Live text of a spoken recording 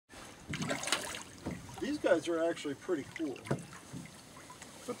guys are actually pretty cool.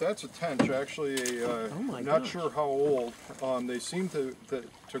 But that's a tench, actually. Not sure how old. They seem to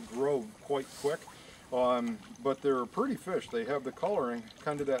grow quite quick, but they're pretty fish. They have the coloring,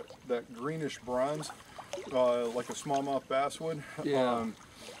 kind of that greenish bronze, like a smallmouth bass would. Yeah.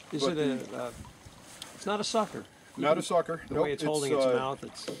 Is it it's not a sucker. Not a sucker. The way it's holding its mouth,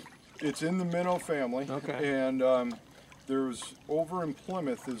 it's in the minnow family. Okay. And there's over in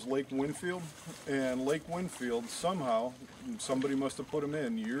Plymouth is Lake Winfield, and Lake Winfield somehow somebody must have put them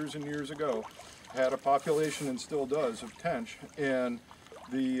in years and years ago. Had a population and still does of tench, and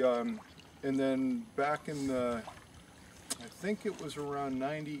then back in the, I think it was around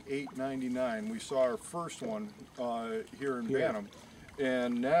 98, 99, we saw our first one here in Bantam,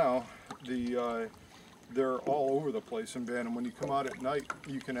 and now they're all over the place in Bantam. When you come out at night,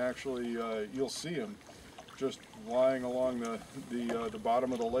 you can actually you'll see them just lying along the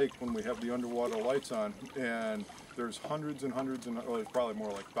bottom of the lake when we have the underwater lights on, and there's hundreds and hundreds, and well, there's probably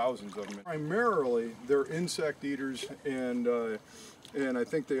more like thousands of them. Primarily, they're insect eaters, and I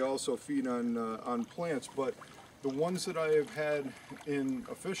think they also feed on plants. But the ones that I have had in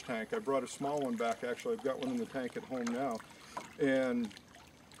a fish tank, I brought a small one back. Actually, I've got one in the tank at home now, and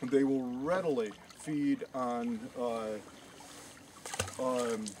they will readily feed on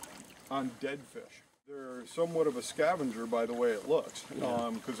dead fish. They're somewhat of a scavenger by the way it looks,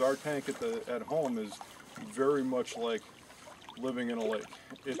 because our tank at home is very much like living in a lake.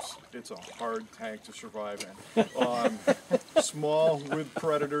 It's a hard tank to survive in. Small with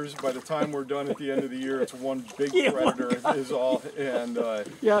predators. By the time we're done at the end of the year, it's one big predator is all. And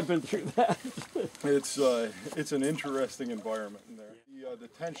yeah, I've been through that. it's an interesting environment in there. The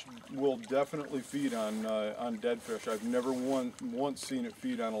tench will definitely feed on dead fish. I've never once seen it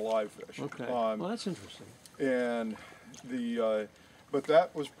feed on a live fish. Okay. Well, that's interesting. And but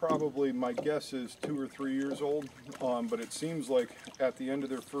that was probably, my guess is 2 or 3 years old. But it seems like at the end of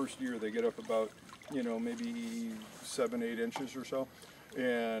their first year, they get up about, maybe 7, 8 inches or so.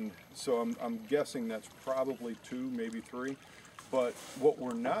 And so I'm guessing that's probably 2, maybe 3. But what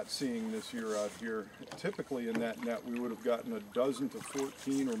we're not seeing this year out here, typically in that net we would have gotten 12 to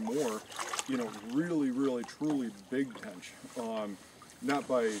 14 or more, really, really, truly big tench. Not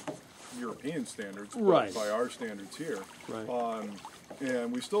by European standards, but by our standards here. Right.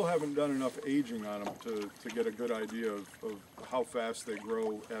 And we still haven't done enough aging on them to get a good idea of how fast they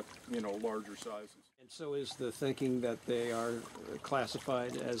grow at, larger sizes. And so is the thinking that they are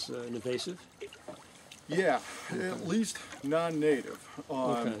classified as an invasive? Yeah, at least non-native.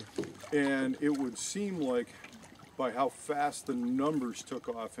 And it would seem like by how fast the numbers took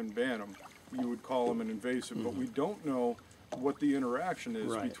off in Bantam, you would call them an invasive, but we don't know what the interaction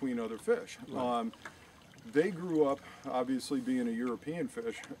is between other fish. They grew up, obviously being a European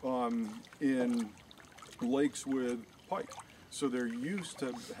fish, in lakes with pike. So they're used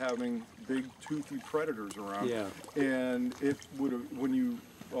to having big toothy predators around. Yeah. And it would have, when you,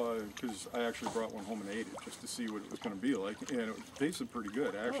 because I actually brought one home and ate it just to see what it was going to be like, and it tasted pretty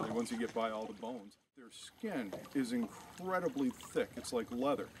good actually once you get by all the bones. Their skin is incredibly thick. It's like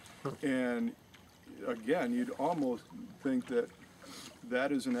leather. And again, you'd almost think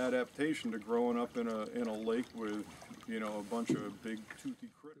that is an adaptation to growing up in a lake with, a bunch of big toothy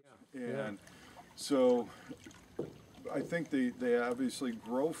critters. And so I think they obviously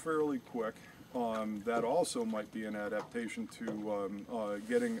grow fairly quick. That also might be an adaptation to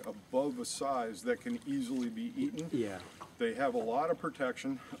getting above a size that can easily be eaten. Yeah. They have a lot of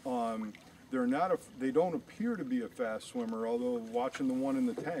protection. They don't appear to be a fast swimmer, although watching the one in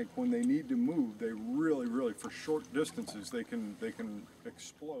the tank, when they need to move, they really, really, for short distances, they can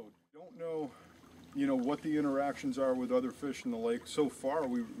explode. Don't know, what the interactions are with other fish in the lake. So far,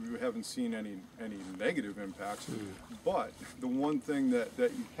 we haven't seen any negative impacts. But the one thing that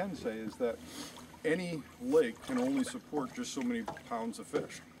you can say is that any lake can only support just so many pounds of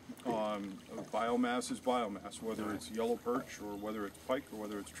fish. Biomass is biomass, whether it's yellow perch or whether it's pike or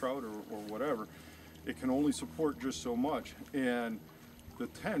whether it's trout or whatever. It can only support just so much. And the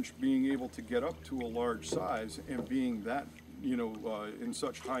tench being able to get up to a large size and being that, in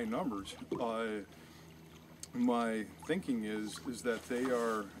such high numbers, my thinking is that they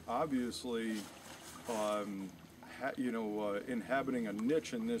are obviously, inhabiting a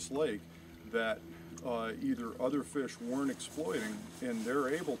niche in this lake that either other fish weren't exploiting and they're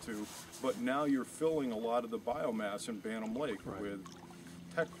able to, but now you're filling a lot of the biomass in Bantam Lake with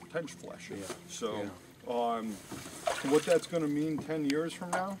tench flesh. Yeah. So what that's going to mean 10 years from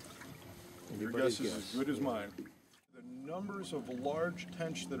now, your guess is as good as mine. The numbers of large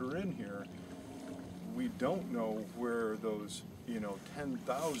tench that are in here, we don't know where those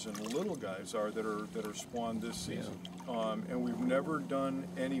 10,000 little guys are that are spawned this season. And we've never done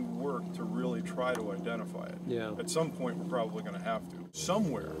any work to really try to identify it. Yeah. At some point, we're probably going to have to.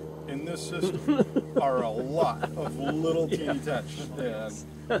 Somewhere in this system are a lot of little teeny tench,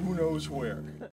 and who knows where.